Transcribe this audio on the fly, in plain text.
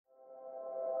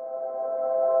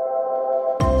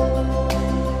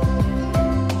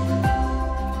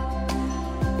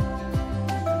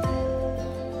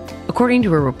According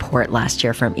to a report last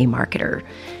year from eMarketer,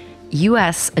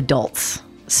 U.S. adults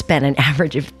spent an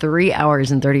average of 3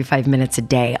 hours and 35 minutes a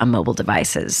day on mobile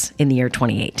devices in the year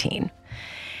 2018.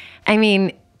 I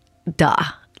mean, duh.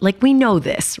 Like, we know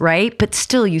this, right? But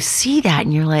still, you see that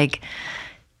and you're like,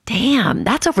 damn,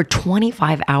 that's over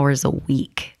 25 hours a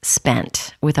week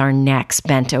spent with our necks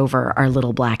bent over our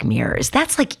little black mirrors.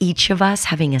 That's like each of us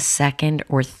having a second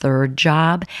or third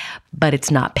job, but it's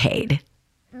not paid.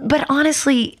 But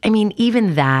honestly, I mean,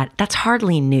 even that's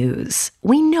hardly news.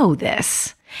 We know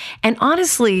this. And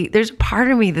honestly, there's a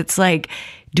part of me that's like,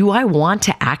 do I want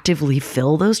to actively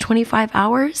fill those 25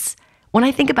 hours? When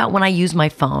I think about when I use my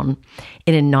phone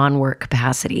in a non-work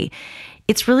capacity,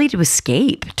 it's really to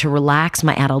escape, to relax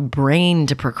my adult brain,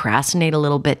 to procrastinate a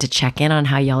little bit, to check in on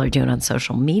how y'all are doing on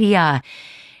social media.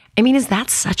 I mean, is that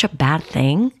such a bad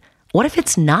thing? What if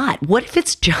it's not? What if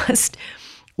it's just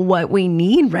what we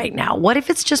need right now? What if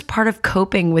it's just part of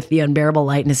coping with the unbearable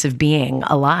lightness of being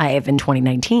alive in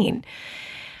 2019?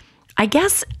 I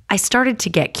guess I started to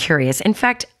get curious. In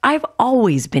fact, I've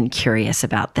always been curious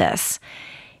about this.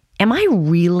 Am I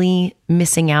really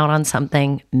missing out on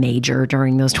something major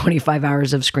during those 25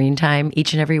 hours of screen time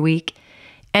each and every week?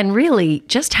 And really,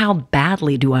 just how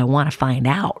badly do I want to find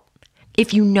out?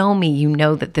 If you know me, you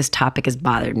know that this topic has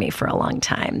bothered me for a long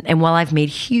time. And while I've made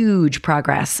huge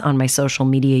progress on my social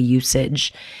media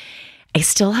usage, I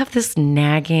still have this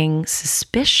nagging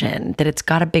suspicion that it's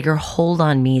got a bigger hold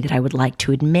on me than I would like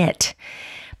to admit.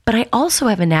 But I also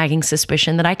have a nagging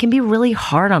suspicion that I can be really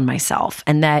hard on myself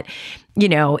and that, you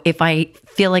know, if I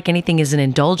feel like anything is an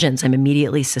indulgence, I'm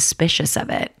immediately suspicious of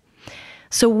it.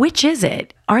 So which is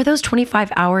it? Are those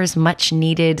 25 hours much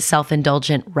needed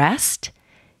self-indulgent rest?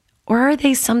 Or are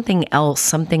they something else,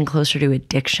 something closer to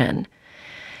addiction?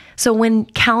 So when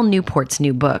Cal Newport's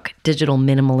new book, Digital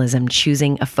Minimalism: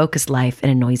 Choosing a Focused Life in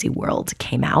a Noisy World,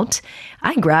 came out,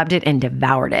 I grabbed it and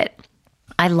devoured it.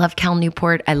 I love Cal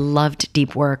Newport. I loved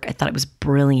Deep Work. I thought it was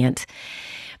brilliant.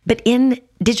 But in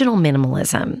Digital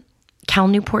Minimalism, Cal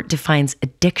Newport defines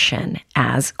addiction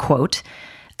as, quote,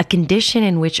 a condition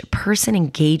in which a person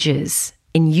engages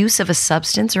in use of a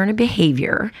substance or in a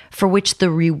behavior for which the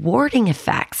rewarding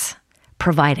effects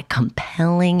provide a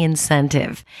compelling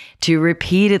incentive to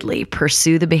repeatedly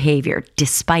pursue the behavior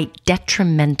despite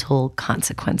detrimental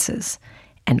consequences,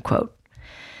 end quote.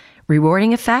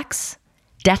 Rewarding effects,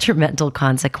 detrimental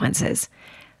consequences.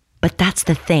 But that's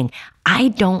the thing. I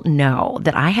don't know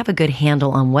that I have a good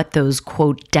handle on what those,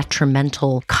 quote,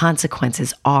 detrimental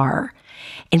consequences are.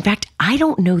 In fact, I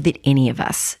don't know that any of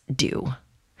us do.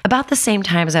 About the same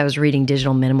time as I was reading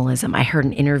Digital Minimalism, I heard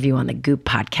an interview on the Goop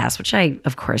podcast, which I,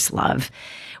 of course, love.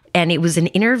 And it was an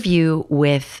interview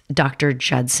with Dr.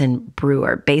 Judson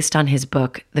Brewer based on his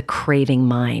book, The Craving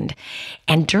Mind.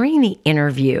 And during the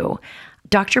interview,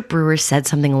 Dr. Brewer said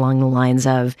something along the lines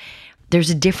of, there's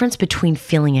a difference between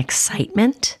feeling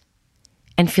excitement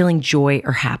and feeling joy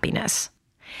or happiness.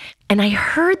 And I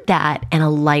heard that and a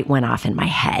light went off in my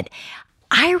head.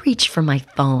 I reach for my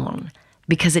phone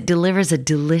because it delivers a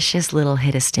delicious little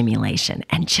hit of stimulation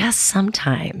and just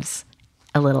sometimes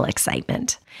a little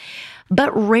excitement.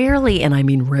 But rarely, and I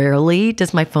mean rarely,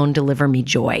 does my phone deliver me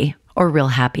joy or real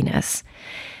happiness.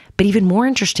 But even more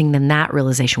interesting than that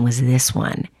realization was this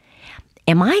one.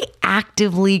 Am I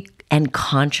actively and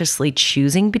consciously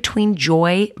choosing between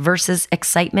joy versus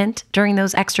excitement during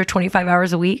those extra 25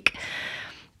 hours a week?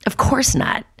 Of course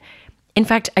not. In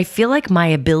fact, I feel like my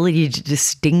ability to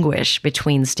distinguish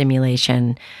between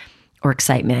stimulation or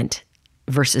excitement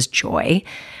versus joy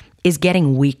is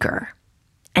getting weaker.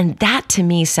 And that to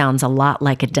me sounds a lot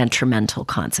like a detrimental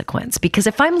consequence, because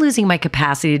if I'm losing my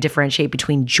capacity to differentiate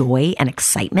between joy and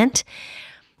excitement,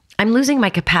 I'm losing my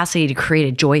capacity to create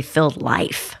a joy-filled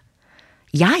life.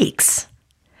 Yikes.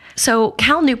 So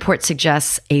Cal Newport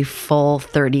suggests a full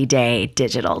 30-day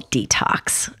digital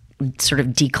detox, sort of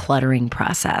decluttering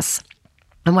process.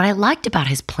 And what I liked about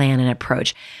his plan and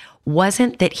approach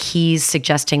wasn't that he's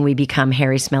suggesting we become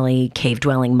hairy, smelly,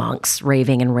 cave-dwelling monks,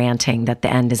 raving and ranting that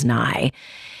the end is nigh.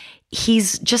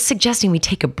 He's just suggesting we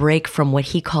take a break from what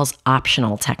he calls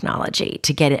optional technology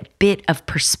to get a bit of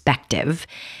perspective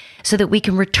so that we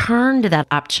can return to that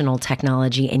optional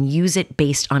technology and use it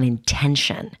based on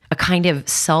intention, a kind of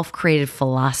self-created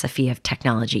philosophy of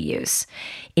technology use.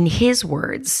 In his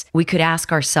words, we could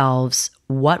ask ourselves,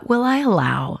 what will I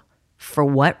allow, for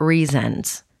what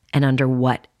reasons, and under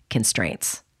what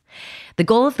constraints? The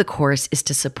goal of the course is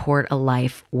to support a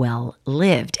life well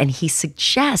lived, and he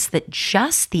suggests that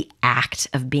just the act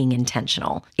of being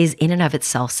intentional is in and of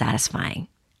itself satisfying.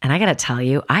 And I got to tell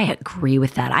you, I agree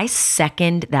with that. I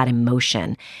second that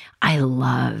emotion. I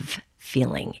love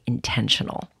feeling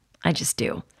intentional. I just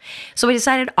do. So I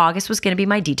decided August was going to be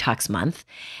my detox month,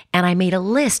 and I made a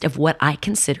list of what I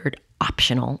considered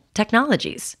optional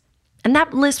technologies. And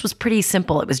that list was pretty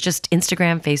simple. It was just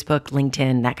Instagram, Facebook,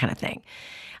 LinkedIn, that kind of thing.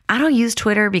 I don't use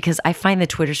Twitter because I find the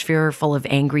Twitter sphere full of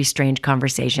angry, strange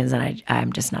conversations, and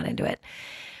I'm just not into it.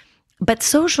 But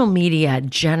social media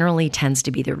generally tends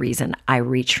to be the reason I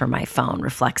reach for my phone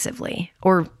reflexively,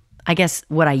 or I guess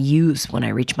what I use when I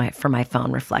reach for my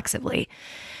phone reflexively.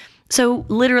 So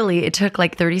literally, it took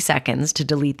like 30 seconds to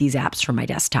delete these apps from my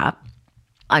desktop.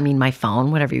 I mean, my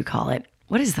phone, whatever you call it.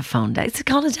 What is the phone? It's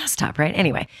called a desktop, right?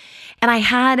 Anyway, and I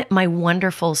had my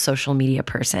wonderful social media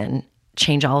person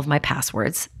change all of my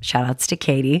passwords, shout outs to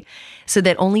Katie, so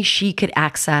that only she could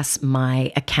access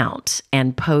my account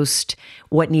and post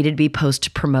what needed to be posted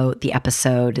to promote the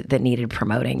episode that needed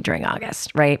promoting during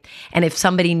August, right? And if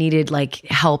somebody needed like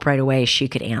help right away, she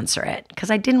could answer it,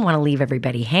 because I didn't want to leave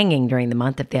everybody hanging during the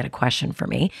month if they had a question for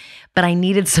me, but I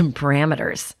needed some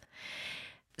parameters.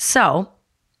 So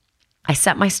I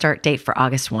set my start date for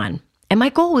August 1, and my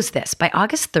goal was this: by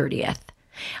August 30th,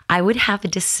 I would have a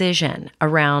decision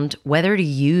around whether to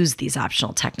use these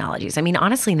optional technologies. I mean,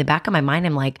 honestly, in the back of my mind,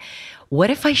 I'm like, what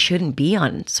if I shouldn't be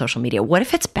on social media? What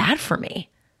if it's bad for me?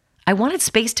 I wanted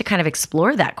space to kind of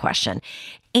explore that question.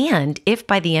 And if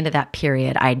by the end of that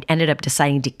period, I ended up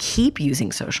deciding to keep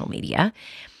using social media,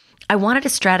 I wanted a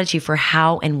strategy for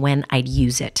how and when I'd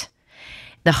use it.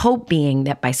 The hope being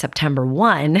that by September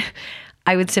 1,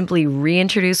 I would simply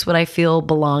reintroduce what I feel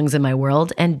belongs in my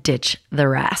world and ditch the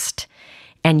rest,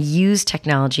 and use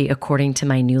technology according to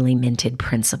my newly minted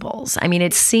principles. I mean,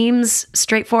 it seems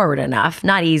straightforward enough,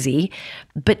 not easy,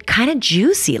 but kind of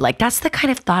juicy. Like, that's the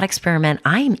kind of thought experiment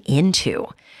I'm into.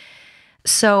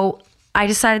 So I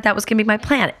decided that was going to be my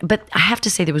plan. But I have to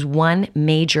say, there was one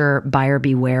major buyer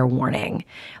beware warning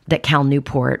that Cal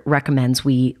Newport recommends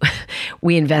we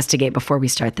investigate before we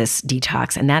start this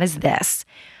detox. And that is this: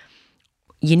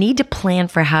 you need to plan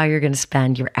for how you're going to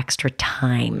spend your extra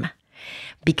time,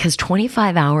 because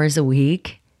 25 hours a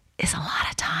week is a lot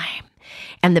of time.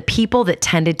 And the people that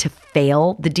tended to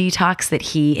fail the detox that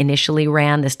he initially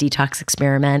ran, this detox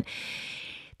experiment,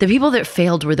 the people that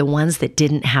failed were the ones that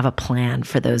didn't have a plan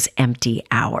for those empty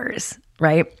hours,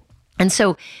 right? And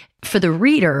so for the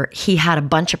reader, he had a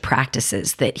bunch of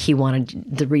practices that he wanted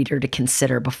the reader to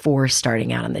consider before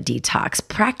starting out on the detox.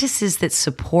 Practices that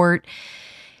support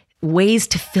ways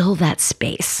to fill that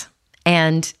space.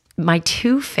 And my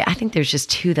I think there's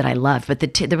just two that I love, but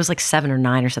there was like 7 or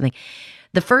 9 or something.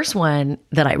 The first one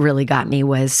that really got me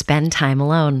was spend time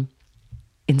alone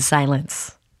in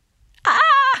silence.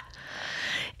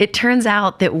 It turns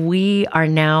out that we are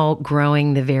now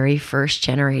growing the very first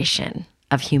generation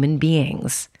of human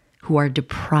beings who are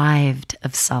deprived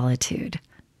of solitude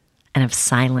and of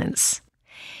silence.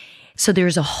 So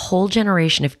there's a whole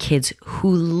generation of kids who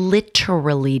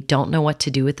literally don't know what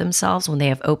to do with themselves when they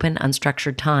have open,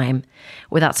 unstructured time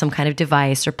without some kind of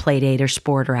device or play date or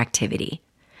sport or activity.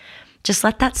 Just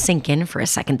let that sink in for a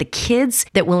second. The kids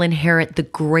that will inherit the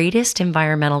greatest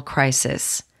environmental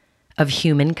crisis of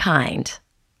humankind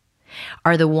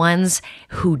are the ones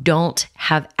who don't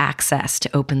have access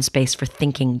to open space for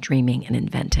thinking, dreaming, and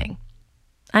inventing.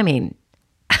 I mean,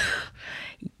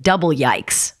 double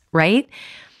yikes, right?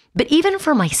 But even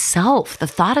for myself, the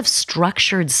thought of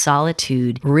structured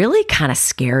solitude really kind of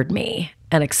scared me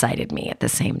and excited me at the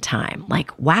same time.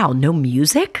 Like, wow, no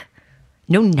music?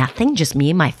 No nothing, just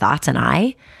me, my thoughts, and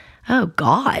I? Oh,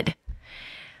 God.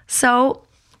 So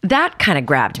that kind of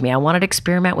grabbed me. I wanted to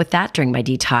experiment with that during my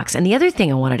detox. And the other thing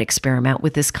I wanted to experiment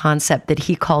with this concept that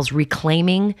he calls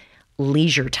reclaiming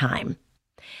leisure time.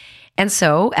 And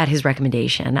so at his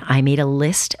recommendation, I made a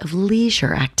list of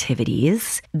leisure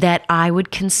activities that I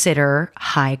would consider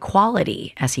high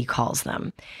quality, as he calls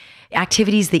them.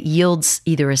 Activities that yields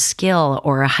either a skill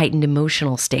or a heightened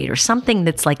emotional state or something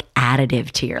that's like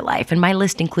additive to your life. And my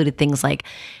list included things like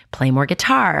play more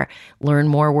guitar, learn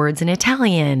more words in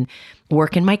Italian,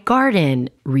 work in my garden,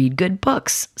 read good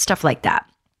books, stuff like that.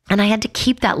 And I had to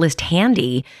keep that list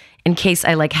handy in case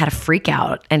I had a freak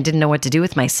out and didn't know what to do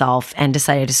with myself and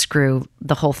decided to screw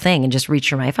the whole thing and just reach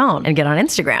for my phone and get on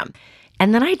Instagram.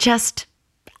 And then I just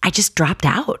dropped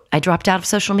out. I dropped out of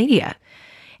social media.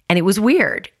 And it was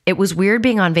weird. It was weird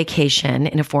being on vacation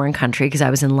in a foreign country because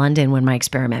I was in London when my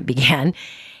experiment began.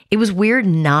 It was weird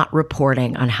not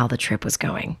reporting on how the trip was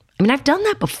going. I mean, I've done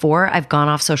that before. I've gone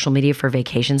off social media for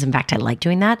vacations. In fact, I like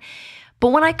doing that. But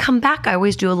when I come back, I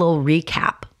always do a little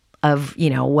recap of,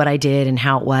 what I did and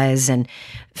how it was, and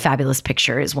fabulous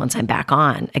pictures once I'm back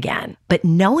on again. But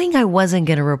knowing I wasn't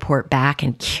going to report back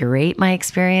and curate my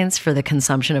experience for the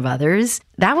consumption of others,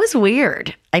 that was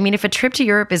weird. I mean, if a trip to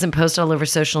Europe isn't posted all over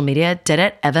social media, did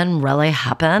it even really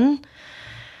happen?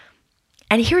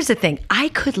 And here's the thing, I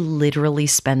could literally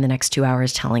spend the next 2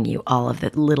 hours telling you all of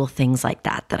the little things like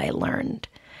that I learned.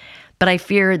 But I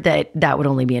feared that would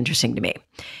only be interesting to me.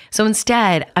 So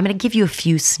instead, I'm going to give you a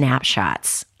few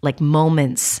snapshots, like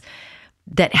moments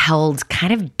that held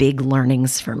kind of big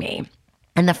learnings for me.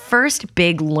 And the first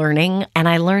big learning, and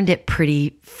I learned it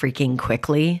pretty freaking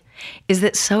quickly, is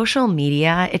that social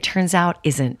media, it turns out,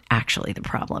 isn't actually the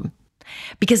problem.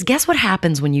 Because guess what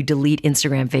happens when you delete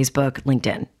Instagram, Facebook,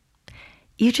 LinkedIn?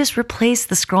 You just replace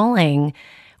the scrolling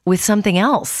with something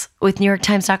else, with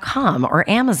NewYorkTimes.com or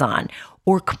Amazon,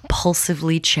 or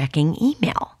compulsively checking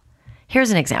email.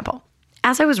 Here's an example.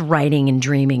 As I was writing and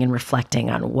dreaming and reflecting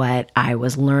on what I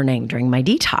was learning during my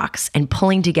detox and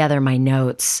pulling together my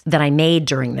notes that I made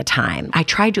during the time, I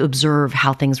tried to observe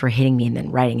how things were hitting me and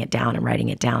then writing it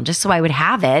down just so I would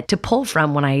have it to pull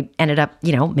from when I ended up,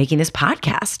 making this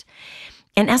podcast.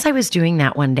 And as I was doing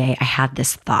that one day, I had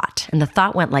this thought, and the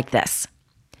thought went like this: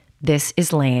 this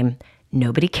is lame.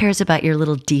 Nobody cares about your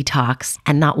little detox,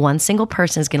 and not one single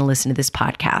person is going to listen to this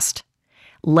podcast,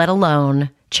 let alone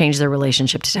change their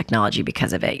relationship to technology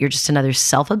because of it. You're just another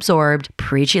self-absorbed,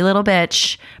 preachy little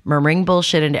bitch murmuring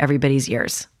bullshit into everybody's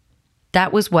ears.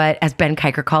 That was what, as Ben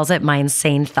Kiker calls it, my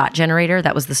insane thought generator.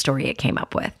 That was the story it came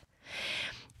up with.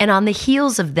 And on the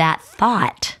heels of that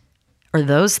thought, or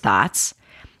those thoughts,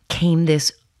 came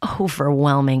this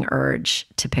overwhelming urge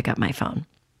to pick up my phone.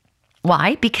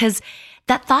 Why? Because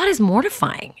that thought is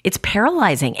mortifying. It's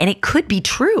paralyzing, and it could be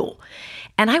true.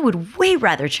 And I would way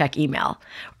rather check email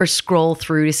or scroll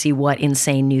through to see what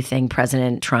insane new thing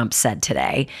President Trump said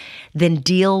today than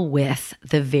deal with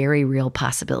the very real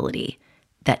possibility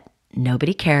that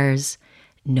nobody cares,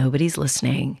 nobody's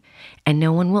listening, and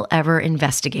no one will ever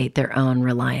investigate their own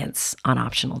reliance on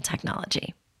optional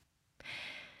technology.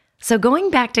 So going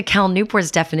back to Cal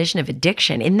Newport's definition of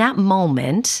addiction, in that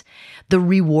moment, the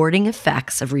rewarding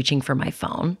effects of reaching for my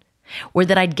phone were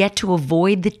that I'd get to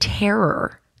avoid the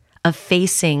terror of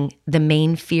facing the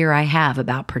main fear I have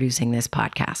about producing this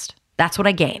podcast. That's what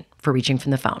I gain for reaching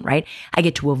from the phone, right? I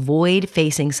get to avoid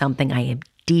facing something I am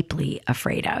deeply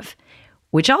afraid of,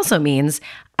 which also means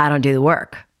I don't do the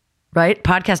work, right?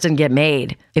 Podcast doesn't get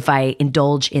made if I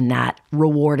indulge in that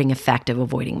rewarding effect of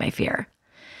avoiding my fear.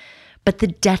 But the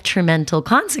detrimental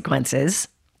consequences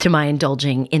to my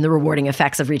indulging in the rewarding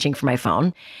effects of reaching for my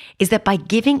phone is that by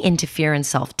giving into fear and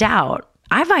self-doubt,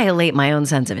 I violate my own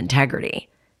sense of integrity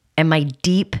and my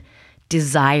deep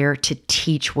desire to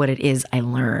teach what it is I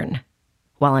learn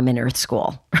while I'm in Earth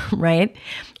School, right?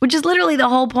 Which is literally the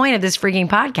whole point of this freaking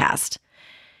podcast.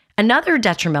 Another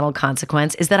detrimental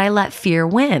consequence is that I let fear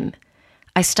win.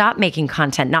 I stop making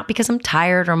content, not because I'm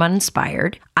tired or I'm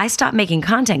uninspired. I stop making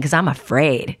content because I'm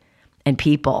afraid. And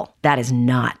people, that is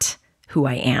not who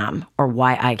I am or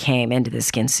why I came into this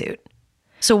skin suit.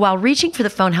 So while reaching for the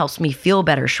phone helps me feel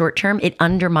better short term, it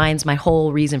undermines my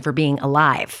whole reason for being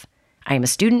alive. I am a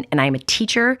student and I am a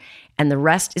teacher, and the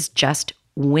rest is just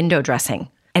window dressing.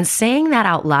 And saying that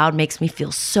out loud makes me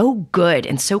feel so good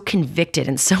and so convicted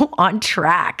and so on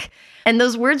track. And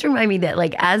those words remind me that,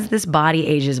 like, as this body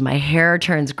ages, my hair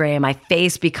turns gray and my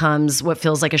face becomes what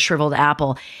feels like a shriveled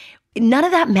apple. None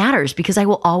of that matters because I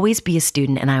will always be a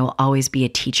student and I will always be a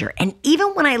teacher. And even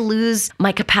when I lose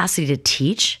my capacity to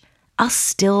teach, I'll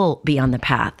still be on the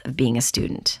path of being a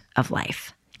student of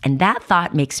life. And that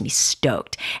thought makes me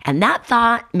stoked. And that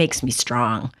thought makes me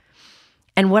strong.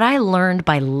 And what I learned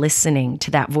by listening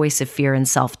to that voice of fear and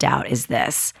self-doubt is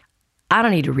this: I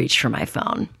don't need to reach for my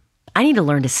phone. I need to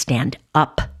learn to stand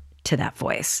up to that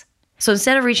voice. So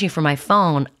instead of reaching for my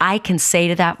phone, I can say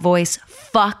to that voice,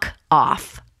 fuck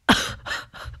off.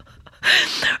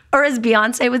 Or as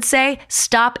Beyonce would say,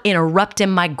 stop interrupting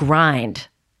my grind.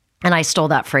 And I stole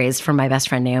that phrase from my best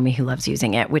friend Naomi, who loves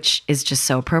using it, which is just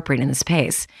so appropriate in this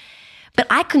space. But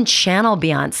I can channel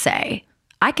Beyonce.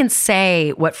 I can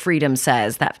say what Freedom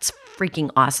says. That's freaking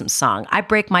awesome song. I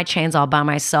break my chains all by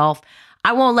myself.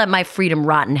 I won't let my freedom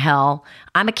rot in hell.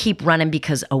 I'm going to keep running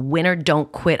because a winner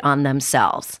don't quit on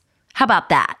themselves. How about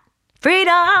that?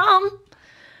 Freedom!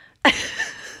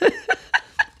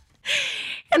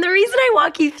 And the reason I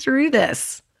walk you through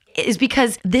this is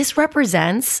because this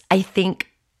represents, I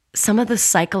think, some of the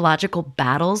psychological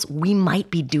battles we might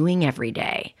be doing every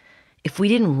day if we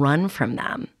didn't run from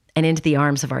them and into the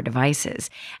arms of our devices.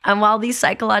 And while these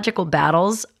psychological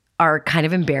battles are kind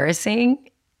of embarrassing,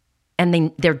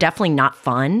 and they're definitely not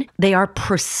fun. They are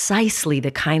precisely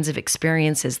the kinds of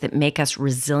experiences that make us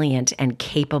resilient and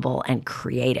capable and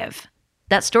creative.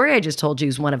 That story I just told you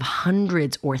is one of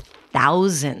hundreds or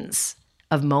thousands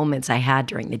of moments I had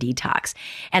during the detox.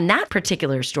 And that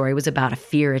particular story was about a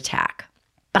fear attack.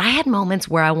 But I had moments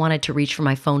where I wanted to reach for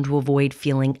my phone to avoid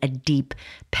feeling a deep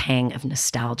pang of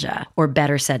nostalgia, or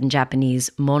better said in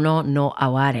Japanese, mono no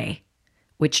aware,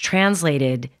 which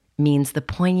translated means the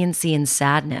poignancy and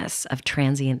sadness of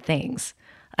transient things.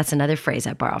 That's another phrase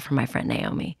I borrowed from my friend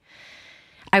Naomi.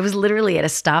 I was literally at a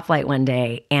stoplight one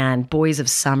day and Boys of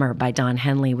Summer by Don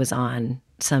Henley was on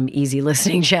some easy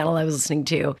listening channel I was listening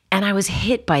to. And I was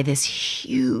hit by this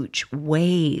huge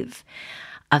wave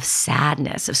of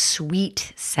sadness, of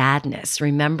sweet sadness,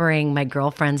 remembering my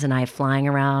girlfriends and I flying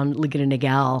around Laguna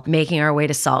Niguel, making our way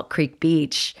to Salt Creek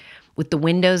Beach with the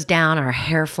windows down, our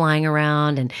hair flying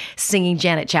around, and singing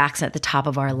Janet Jackson at the top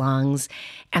of our lungs.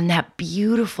 And that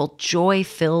beautiful,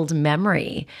 joy-filled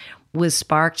memory was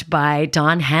sparked by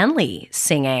Don Henley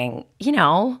singing, you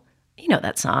know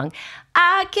that song,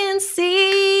 I can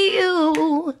see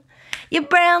you, your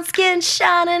brown skin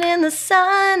shining in the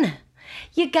sun.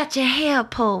 You got your hair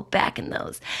pulled back and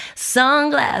those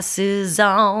sunglasses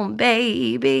on,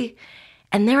 baby.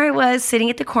 And there I was sitting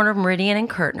at the corner of Meridian and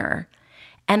Kertner,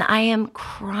 and I am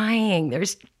crying.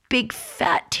 There's big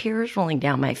fat tears rolling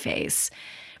down my face,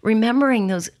 remembering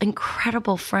those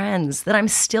incredible friends that I'm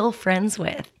still friends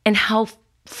with and how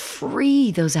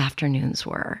free those afternoons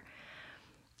were.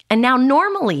 And now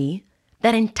normally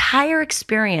that entire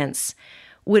experience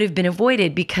would have been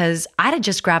avoided because I'd have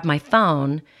just grabbed my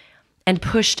phone and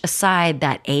pushed aside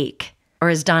that ache. Or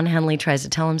as Don Henley tries to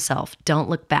tell himself, don't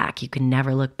look back. You can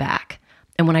never look back.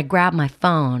 And when I grab my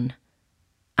phone,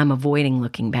 I'm avoiding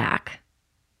looking back.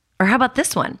 Or how about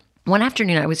this one? One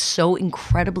afternoon, I was so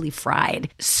incredibly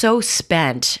fried, so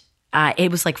spent.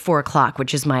 It was like 4:00,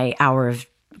 which is my hour of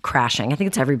crashing. I think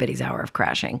it's everybody's hour of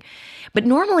crashing. But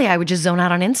normally I would just zone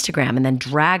out on Instagram and then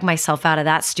drag myself out of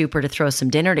that stupor to throw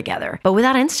some dinner together. But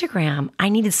without Instagram, I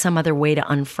needed some other way to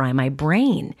unfry my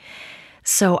brain.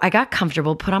 So I got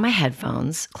comfortable, put on my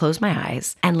headphones, closed my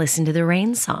eyes, and listened to the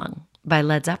Rain Song by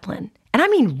Led Zeppelin. And I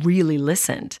mean really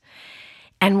listened.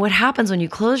 And what happens when you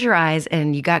close your eyes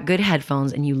and you got good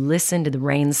headphones and you listen to the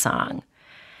Rain Song,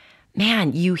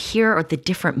 man, you hear the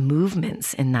different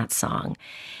movements in that song.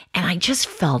 And I just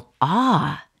felt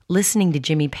awe listening to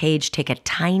Jimmy Page take a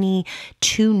tiny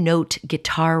 2-note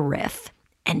guitar riff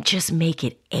and just make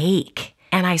it ache.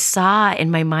 And I saw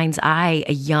in my mind's eye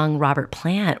a young Robert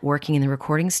Plant working in the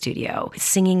recording studio,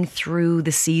 singing through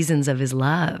the seasons of his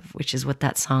love, which is what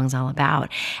that song's all about.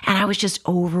 And I was just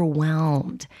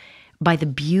overwhelmed by the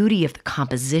beauty of the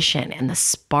composition and the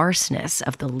sparseness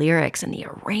of the lyrics and the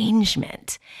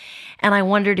arrangement. And I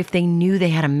wondered if they knew they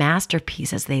had a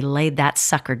masterpiece as they laid that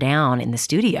sucker down in the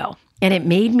studio. And it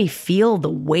made me feel the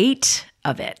weight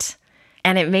of it.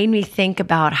 And it made me think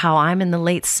about how I'm in the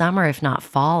late summer, if not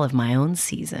fall, of my own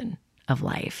season of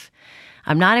life.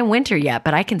 I'm not in winter yet,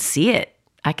 but I can see it.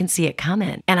 I can see it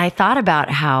coming. And I thought about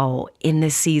how in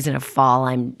this season of fall,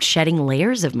 I'm shedding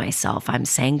layers of myself. I'm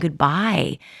saying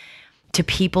goodbye to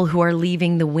people who are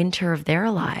leaving the winter of their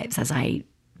lives, as I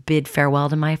bid farewell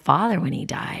to my father when he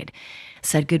died,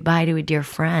 said goodbye to a dear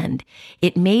friend.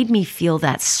 It made me feel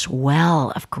that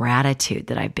swell of gratitude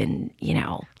that I've been,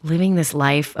 living this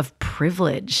life of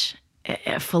privilege,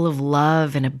 full of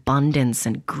love and abundance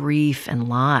and grief and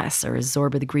loss, or as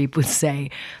Zorba the Greek would say,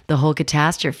 the whole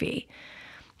catastrophe.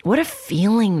 What a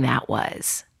feeling that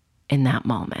was in that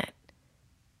moment.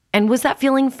 And was that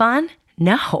feeling fun?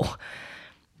 No.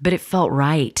 But it felt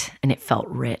right, and it felt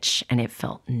rich, and it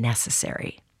felt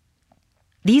necessary.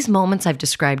 These moments I've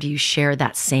described to you share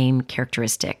that same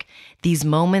characteristic. These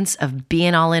moments of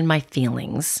being all in my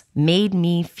feelings made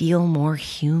me feel more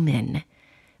human,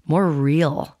 more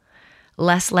real,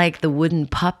 less like the wooden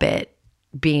puppet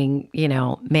being,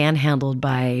 manhandled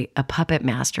by a puppet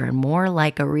master, and more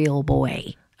like a real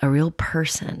boy, a real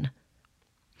person.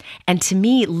 And to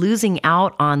me, losing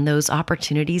out on those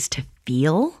opportunities to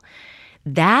feel,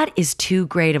 that is too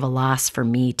great of a loss for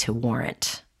me to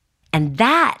warrant. And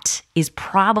that is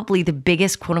probably the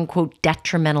biggest quote unquote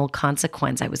detrimental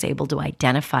consequence I was able to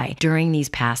identify during these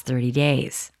past 30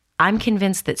 days. I'm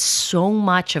convinced that so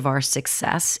much of our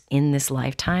success in this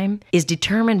lifetime is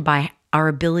determined by our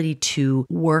ability to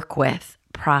work with,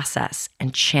 process,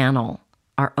 and channel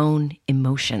our own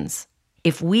emotions.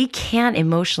 If we can't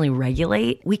emotionally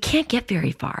regulate, we can't get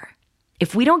very far.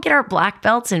 If we don't get our black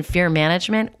belts in fear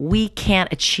management, we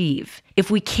can't achieve. If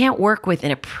we can't work with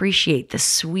and appreciate the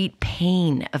sweet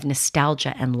pain of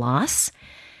nostalgia and loss,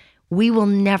 we will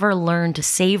never learn to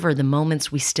savor the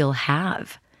moments we still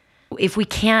have. If we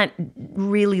can't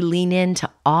really lean into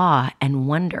awe and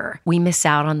wonder, we miss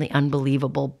out on the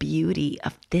unbelievable beauty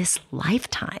of this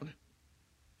lifetime.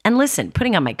 And listen,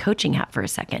 putting on my coaching hat for a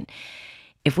second,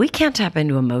 if we can't tap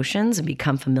into emotions and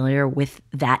become familiar with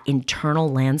that internal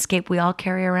landscape we all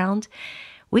carry around,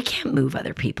 we can't move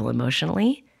other people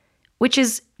emotionally, which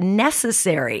is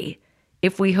necessary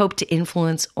if we hope to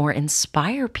influence or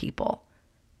inspire people.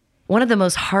 One of the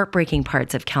most heartbreaking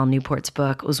parts of Cal Newport's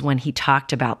book was when he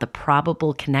talked about the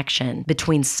probable connection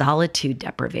between solitude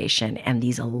deprivation and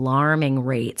these alarming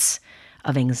rates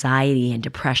of anxiety and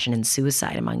depression and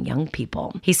suicide among young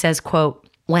people. He says, quote,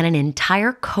 when an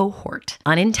entire cohort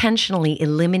unintentionally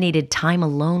eliminated time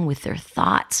alone with their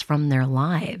thoughts from their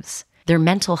lives, their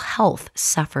mental health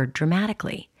suffered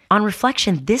dramatically. On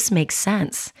reflection, this makes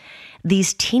sense.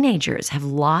 These teenagers have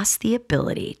lost the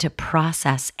ability to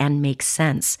process and make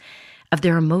sense of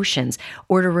their emotions,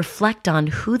 or to reflect on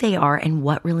who they are and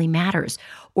what really matters,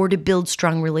 or to build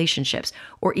strong relationships,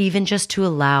 or even just to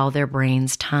allow their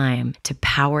brains time to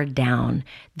power down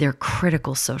their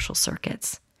critical social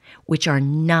circuits, which are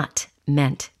not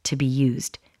meant to be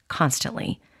used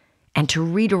constantly, and to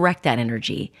redirect that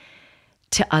energy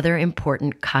to other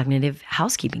important cognitive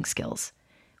housekeeping skills.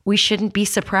 We shouldn't be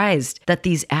surprised that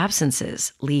these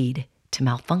absences lead to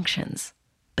malfunctions.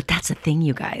 But that's the thing,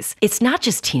 you guys. It's not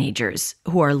just teenagers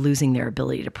who are losing their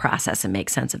ability to process and make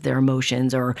sense of their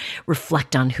emotions or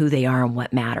reflect on who they are and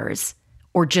what matters,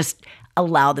 or just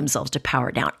allow themselves to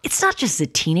power down. It's not just the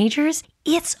teenagers,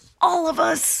 it's all of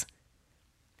us.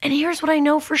 And here's what I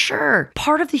know for sure.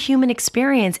 Part of the human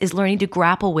experience is learning to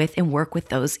grapple with and work with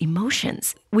those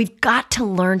emotions. We've got to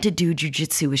learn to do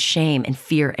jujitsu with shame and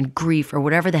fear and grief or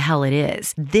whatever the hell it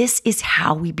is. This is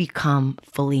how we become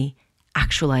fully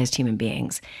actualized human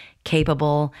beings,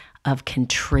 capable of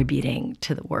contributing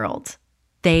to the world.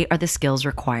 They are the skills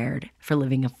required for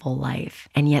living a full life.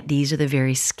 And yet these are the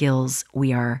very skills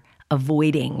we are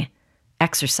avoiding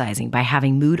exercising by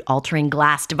having mood-altering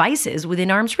glass devices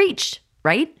within arm's reach.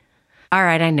 Right? All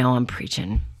right, I know I'm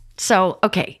preaching. So,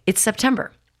 okay, it's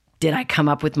September. Did I come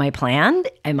up with my plan?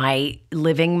 Am I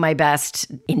living my best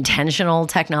intentional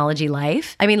technology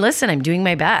life? I mean, listen, I'm doing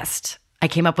my best. I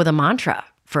came up with a mantra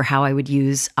for how I would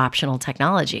use optional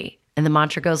technology. And the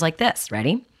mantra goes like this,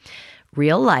 ready?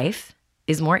 Real life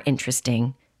is more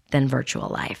interesting than virtual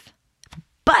life.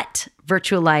 But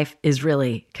virtual life is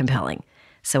really compelling.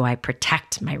 So I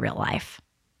protect my real life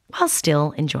while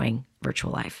still enjoying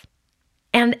virtual life.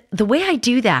 And the way I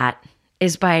do that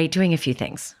is by doing a few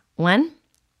things. One,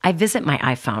 I visit my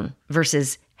iPhone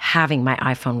versus having my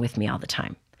iPhone with me all the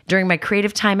time. During my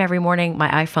creative time every morning, my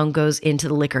iPhone goes into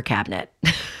the liquor cabinet.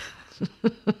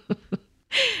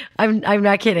 I'm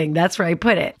not kidding. That's where I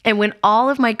put it. And when all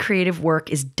of my creative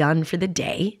work is done for the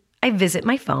day, I visit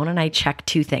my phone and I check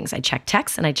two things. I check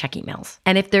texts and I check emails.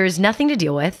 And if there is nothing to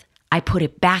deal with, I put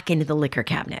it back into the liquor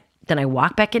cabinet. Then I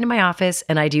walk back into my office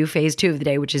and I do phase 2 of the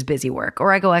day, which is busy work,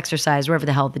 or I go exercise, wherever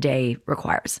the hell the day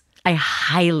requires. I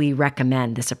highly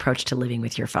recommend this approach to living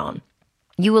with your phone.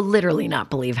 You will literally not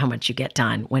believe how much you get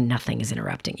done when nothing is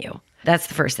interrupting you. That's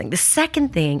the first thing. The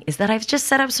second thing is that I've just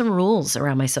set up some rules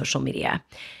around my social media.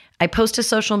 I post to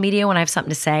social media when I have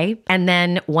something to say. And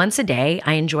then once a day,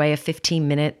 I enjoy a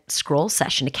 15-minute scroll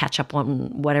session to catch up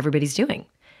on what everybody's doing,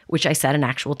 which I set an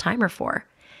actual timer for.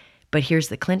 But here's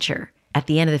the clincher. At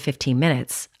the end of the 15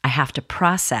 minutes, I have to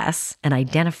process and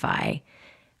identify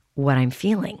what I'm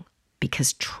feeling.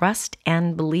 Because trust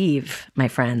and believe, my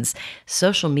friends,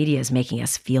 social media is making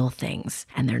us feel things,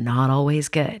 and they're not always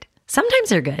good. Sometimes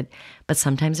they're good, but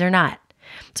sometimes they're not.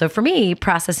 So for me,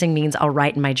 processing means I'll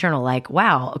write in my journal like,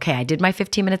 wow, okay, I did my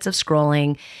 15 minutes of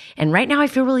scrolling, and right now I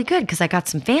feel really good because I got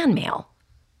some fan mail,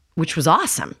 which was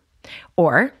awesome.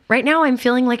 Or right now I'm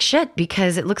feeling like shit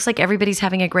because it looks like everybody's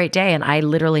having a great day and I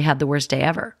literally had the worst day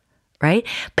ever, right?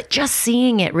 But just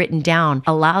seeing it written down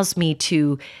allows me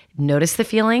to notice the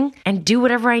feeling and do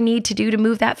whatever I need to do to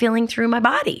move that feeling through my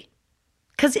body.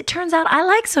 Because it turns out I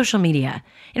like social media.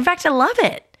 In fact, I love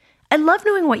it. I love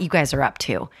knowing what you guys are up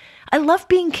to. I love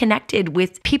being connected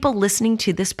with people listening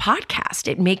to this podcast.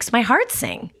 It makes my heart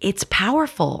sing. It's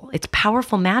powerful. It's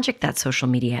powerful magic, that social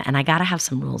media, and I got to have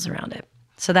some rules around it.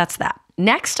 So that's that.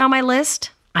 Next on my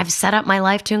list, I've set up my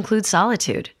life to include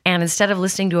solitude. And instead of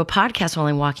listening to a podcast while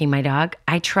I'm walking my dog,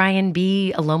 I try and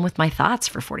be alone with my thoughts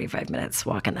for 45 minutes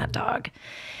walking that dog.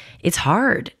 It's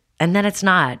hard, and then it's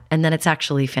not, and then it's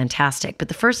actually fantastic. But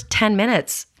the first 10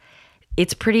 minutes,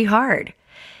 it's pretty hard.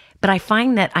 But I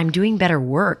find that I'm doing better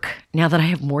work now that I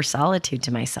have more solitude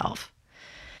to myself.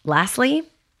 Lastly,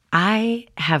 I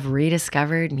have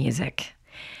rediscovered music.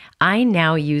 I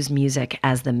now use music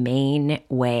as the main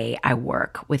way I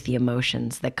work with the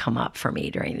emotions that come up for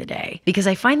me during the day. Because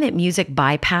I find that music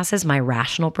bypasses my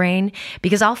rational brain,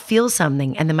 because I'll feel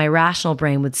something and then my rational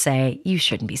brain would say, you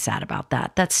shouldn't be sad about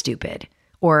that. That's stupid.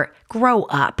 Or grow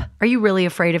up. Are you really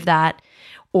afraid of that?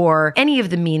 Or any of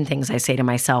the mean things I say to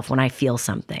myself when I feel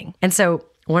something. And so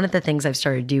one of the things I've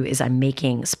started to do is I'm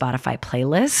making Spotify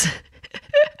playlists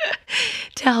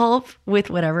to help with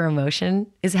whatever emotion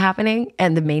is happening.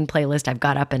 And the main playlist I've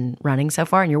got up and running so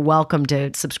far, and you're welcome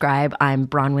to subscribe. I'm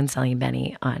Bronwyn Selling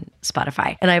Benny on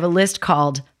Spotify. And I have a list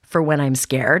called For When I'm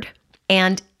Scared.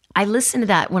 And I listen to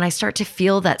that when I start to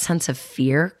feel that sense of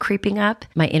fear creeping up,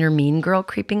 my inner mean girl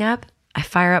creeping up. I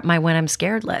fire up my When I'm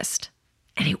Scared list,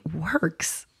 and it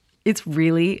works. It's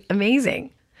really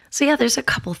amazing. So yeah, there's a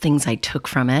couple things I took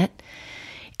from it.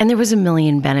 And there was a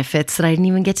million benefits that I didn't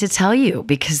even get to tell you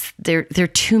because they're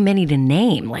too many to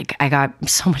name. Like, I got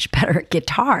so much better at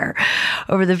guitar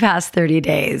over the past 30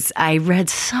 days. I read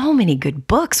so many good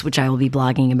books, which I will be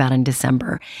blogging about in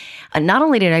December. Not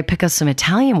only did I pick up some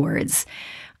Italian words,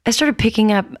 I started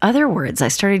picking up other words. I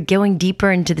started going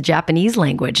deeper into the Japanese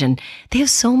language, and they have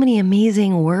so many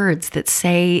amazing words that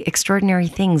say extraordinary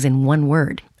things in one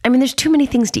word. I mean, there's too many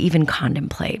things to even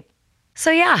contemplate. So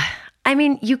yeah, I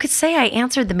mean, you could say I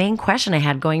answered the main question I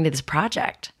had going to this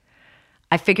project.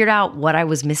 I figured out what I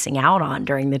was missing out on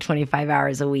during the 25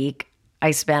 hours a week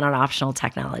I spent on optional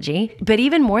technology. But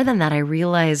even more than that, I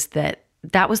realized that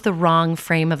that was the wrong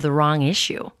frame of the wrong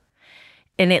issue.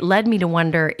 And it led me to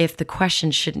wonder if the question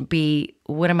shouldn't be,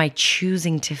 what am I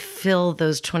choosing to fill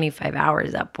those 25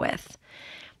 hours up with?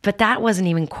 But that wasn't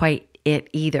even quite it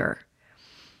either.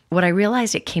 What I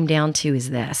realized it came down to is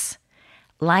this.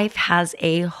 Life has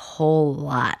a whole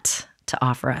lot to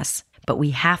offer us, but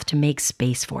we have to make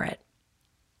space for it.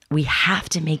 We have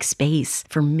to make space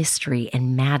for mystery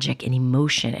and magic and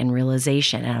emotion and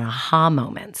realization and aha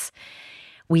moments.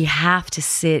 We have to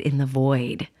sit in the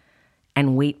void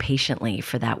and wait patiently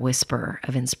for that whisper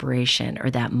of inspiration or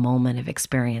that moment of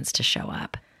experience to show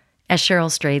up. As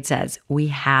Cheryl Strayed says, we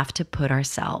have to put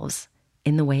ourselves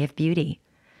in the way of beauty,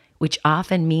 which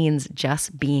often means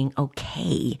just being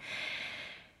okay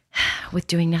with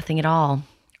doing nothing at all,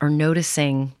 or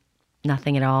noticing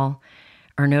nothing at all,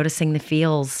 or noticing the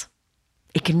feels.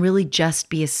 It can really just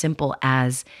be as simple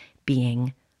as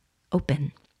being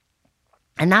open.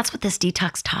 And that's what this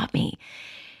detox taught me.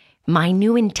 My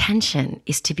new intention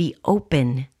is to be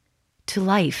open to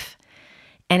life.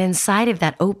 And inside of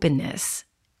that openness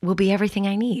will be everything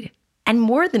I need, and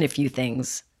more than a few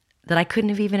things that I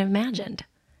couldn't have even imagined.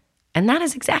 And that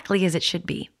is exactly as it should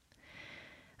be.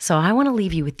 So I want to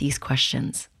leave you with these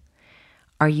questions.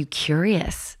 Are you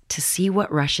curious to see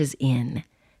what rushes in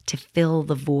to fill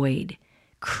the void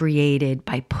created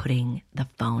by putting the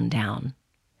phone down?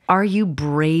 Are you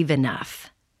brave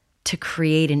enough to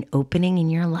create an opening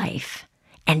in your life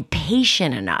and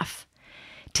patient enough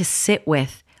to sit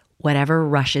with whatever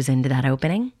rushes into that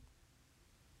opening?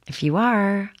 If you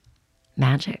are,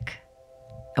 magic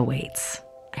awaits.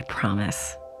 I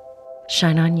promise.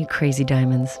 Shine on, you crazy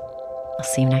diamonds. I'll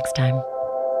see you next time.